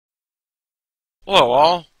Hello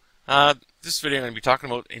all. This video I'm going to be talking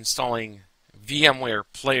about installing VMware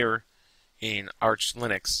Player in Arch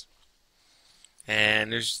Linux.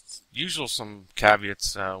 And there's usual some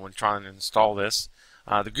caveats when trying to install this.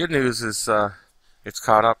 The good news is it's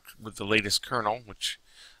caught up with the latest kernel, which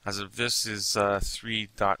as of this is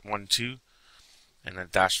 3.12 and a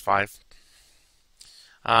 -5.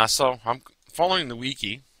 So I'm following the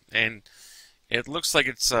wiki, and it looks like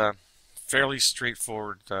it's a fairly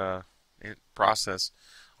straightforward process,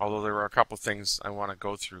 although there are a couple things I want to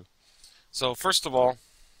go through. So first of all,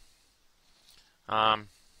 I'll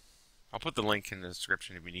put the link in the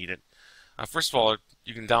description if you need it. First of all,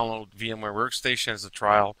 you can download VMware Workstation as a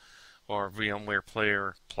trial, or VMware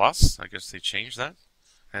Player Plus. I guess they changed that.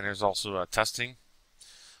 And there's also testing.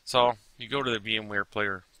 So you go to the VMware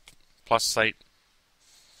Player Plus site,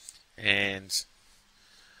 and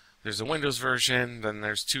there's a Windows version, then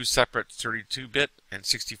there's two separate 32-bit and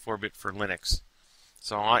 64-bit for Linux.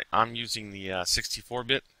 So I'm using the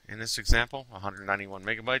 64-bit in this example, 191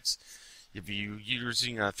 megabytes. If you're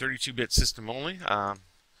using a 32-bit system only,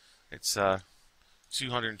 it's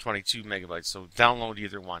 222 megabytes. So download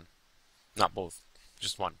either one, not both,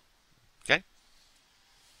 just one. Okay?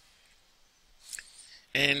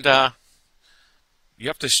 And you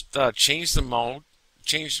have to change the mod,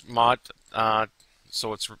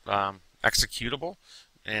 so it's executable,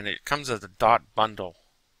 and it comes as a .bundle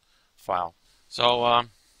file. So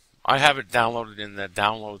I have it downloaded in the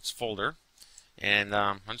downloads folder, and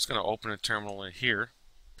I'm just going to open a terminal in here,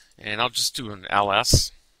 and I'll just do an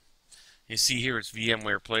ls. You see here it's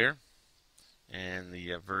VMware Player, and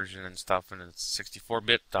the version and stuff, and it's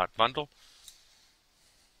 64-bit .bundle.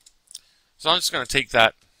 So I'm just going to take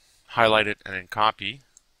that, highlight it, and then copy,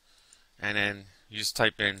 and then you just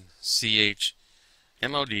type in chmod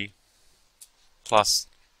plus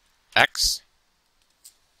X,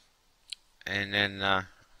 and then I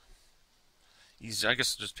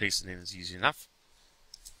guess just paste it in is easy enough.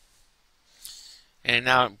 And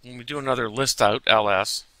now when we do another list out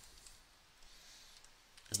ls,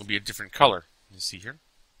 it will be a different color. You see here,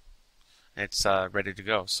 it's ready to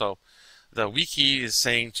go. So the wiki is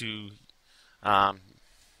saying to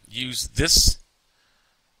use this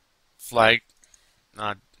flag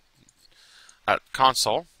at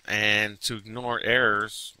console, and to ignore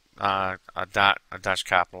errors, a dash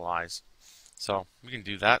capitalize. So we can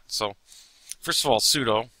do that. So first of all,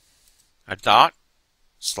 sudo a dot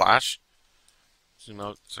slash, zoom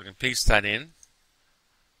out so I can paste that in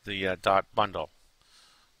the dot bundle,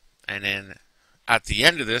 and then at the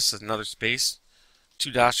end of this is another space,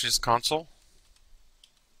 2 dashes console,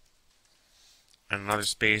 and another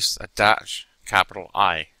space, a dash capital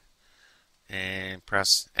I, and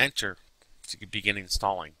press enter to begin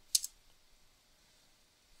installing.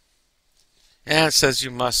 And it says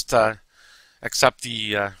you must accept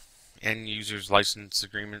the end user's license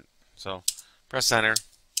agreement. So press enter,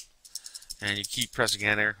 and you keep pressing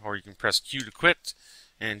enter, or you can press Q to quit.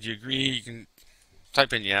 And do you agree? You can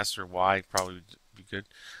type in yes or Y, probably would be good.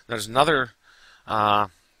 There's another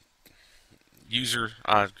user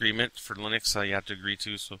agreement for Linux you have to agree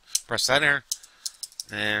to. So press enter,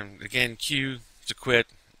 and again Q to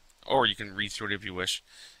quit, or you can read through it if you wish,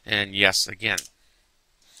 and yes again.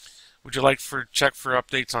 Would you like to check for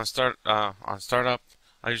updates on startup?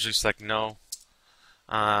 I usually select no.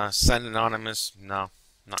 Send anonymous? No,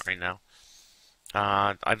 not right now.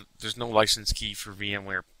 There's no license key for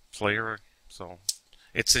VMware Player, so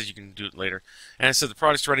it says you can do it later. And it says the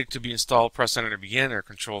product's ready to be installed. Press enter to begin, or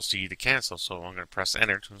Control C to cancel. So I'm going to press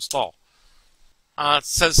enter to install. It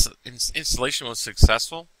says installation was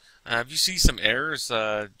successful. If you see some errors,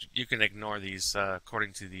 you can ignore these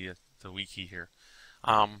according to the wiki here.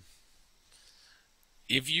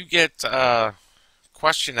 If you get a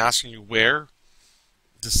question asking you where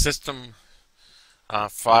the system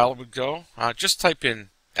file would go, just type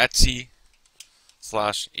in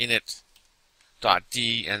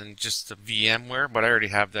etc/init.d and then just the VMware, but I already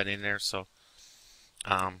have that in there, so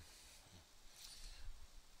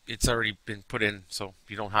it's already been put in, so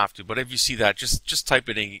you don't have to. But if you see that, just type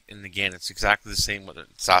it in again. It's exactly the same what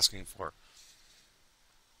it's asking for.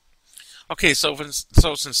 Okay, so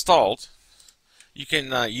it's installed. You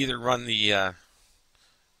can either run the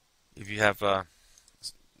if you have a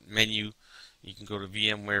menu, you can go to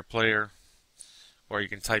VMware Player, or you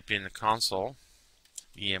can type in the console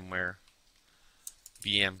VMware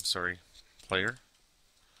Player,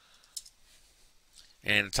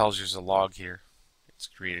 and it tells you there's a log here. It's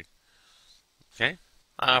created. Okay.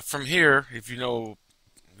 From here, if you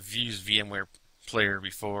used VMware Player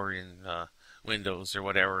before in Windows or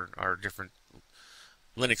whatever, or different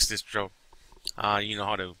Linux distro, you know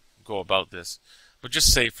how to go about this. But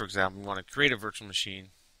just say, for example, you want to create a virtual machine,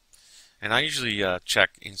 and I usually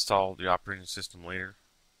check install the operating system later,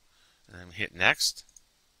 and then hit next.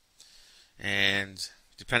 And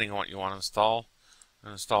depending on what you want to install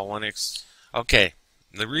Linux. Okay,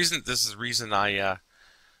 the reason I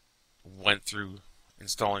went through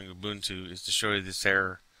installing Ubuntu is to show you this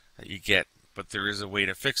error that you get, but there is a way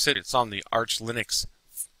to fix it. It's on the Arch Linux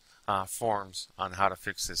forums on how to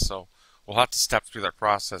fix this, so we'll have to step through that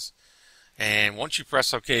process. And once you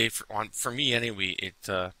press OK, for me anyway, it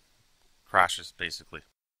crashes basically.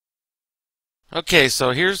 Okay,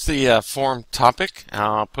 so here's the forum topic.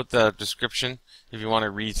 I'll put the description if you want to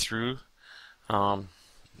read through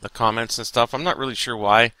the comments and stuff. I'm not really sure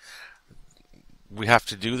why we have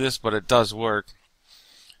to do this, but it does work.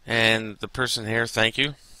 And the person here, thank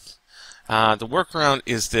you. The workaround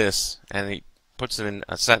is this, and he puts it in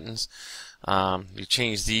a sentence. You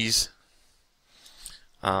change these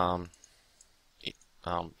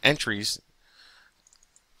entries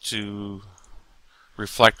to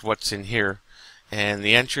reflect what's in here, and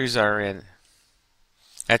the entries are in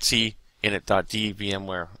etc init.d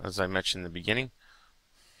VMware, as I mentioned in the beginning.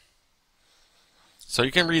 So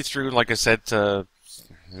you can read through, like I said, to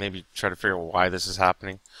maybe try to figure out why this is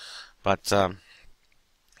happening. But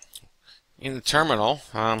in the terminal,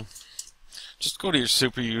 just go to your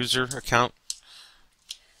super user account,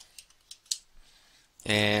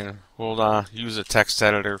 and we'll use a text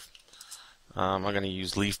editor. I'm going to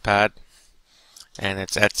use LeafPad, and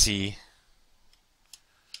it's etc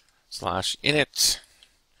 /init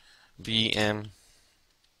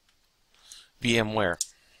VMware.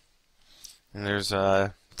 And there's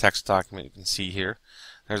a text document you can see here.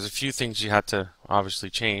 There's a few things you have to obviously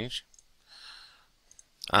change.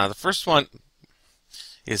 The first one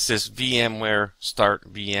is this VMware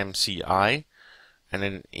start VMCI, and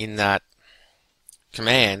then in that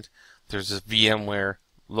command there's this VMware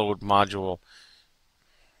load module.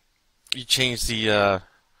 You change the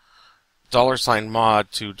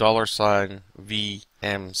 $mod to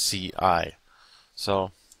 $VMCI.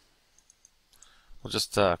 So we'll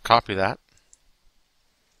just copy that.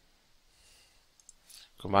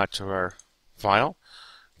 Go back to our file,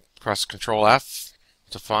 press Control F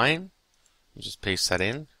to find, you just paste that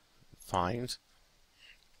in, find,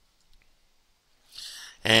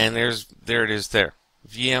 and there it is there.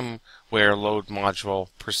 VMware load module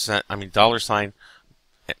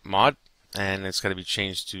 $mod, and it's got to be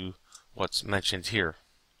changed to what's mentioned here.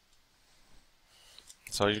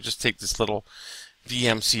 So you just take this little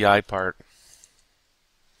VMCI part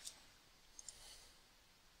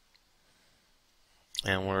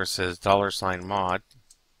and where it says $mod,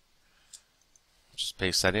 just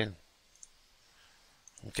paste that in.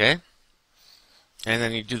 Okay, and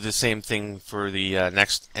then you do the same thing for the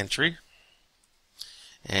next entry,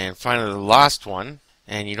 and finally the last one,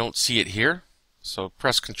 and you don't see it here, so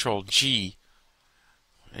press Control G,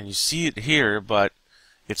 and you see it here, but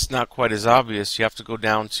it's not quite as obvious. You have to go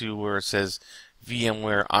down to where it says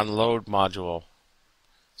VMware unload module.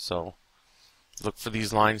 So look for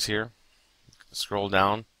these lines here. Scroll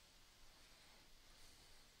down,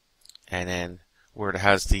 and then where it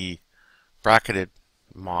has the bracketed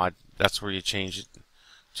mod, that's where you change it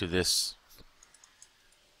to this.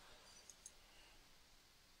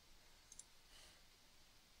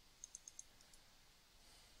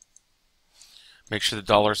 Make sure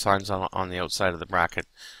the $sign's on the outside of the bracket.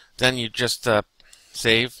 Then you just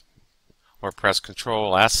save, or press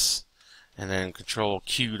Control S and then Control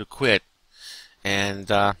Q to quit. And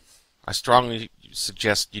I strongly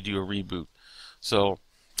suggest you do a reboot. So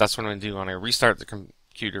that's what I'm going to do. I'm going to restart the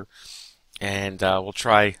computer, and we'll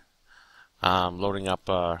try loading up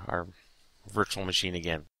our virtual machine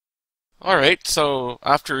again. Alright, so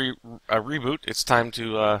after a reboot, it's time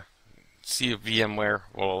to see if VMware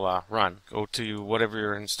will run. Go to whatever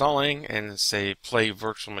you're installing and say play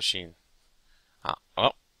virtual machine.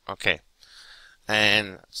 Oh, okay.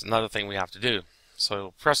 And it's another thing we have to do.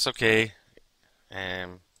 So press OK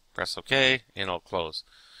and press OK, and it'll close.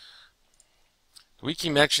 The wiki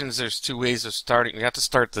mentions there's two ways of starting. You have to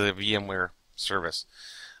start the VMware service.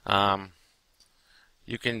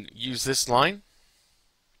 You can use this line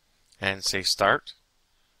and say start,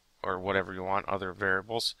 or whatever you want, other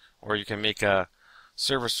variables, or you can make a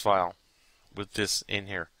service file with this in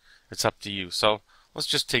here. It's up to you. So let's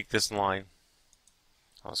just take this line.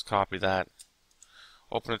 Let's copy that.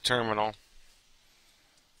 Open a terminal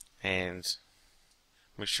and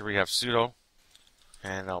make sure we have sudo,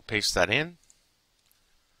 and I'll paste that in.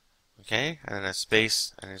 Okay, and then a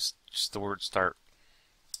space, and it's just the word start.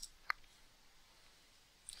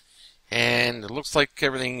 And it looks like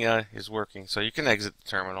everything is working, so you can exit the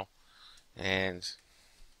terminal. and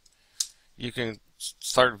you can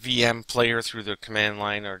start VM Player through the command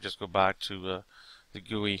line, or just go back to the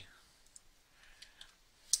GUI,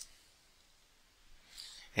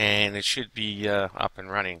 and it should be up and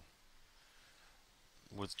running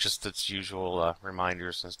with just its usual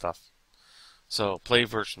reminders and stuff. So play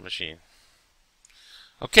virtual machine.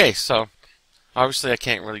 Okay, so obviously I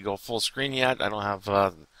can't really go full screen yet. I don't have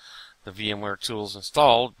the VMware tools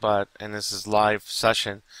installed, and this is live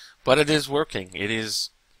session, but it is working. It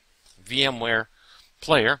is VMware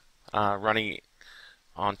Player running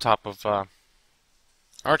on top of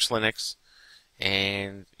Arch Linux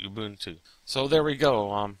and Ubuntu. So there we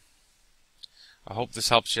go. I hope this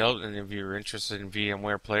helps you out, and if you're interested in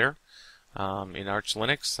VMware Player in Arch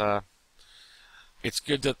Linux, it's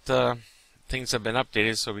good that things have been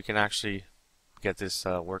updated so we can actually get this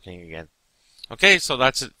working again. Okay, so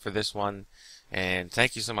that's it for this one, and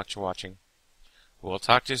thank you so much for watching. We'll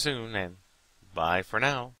talk to you soon, and bye for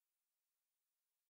now.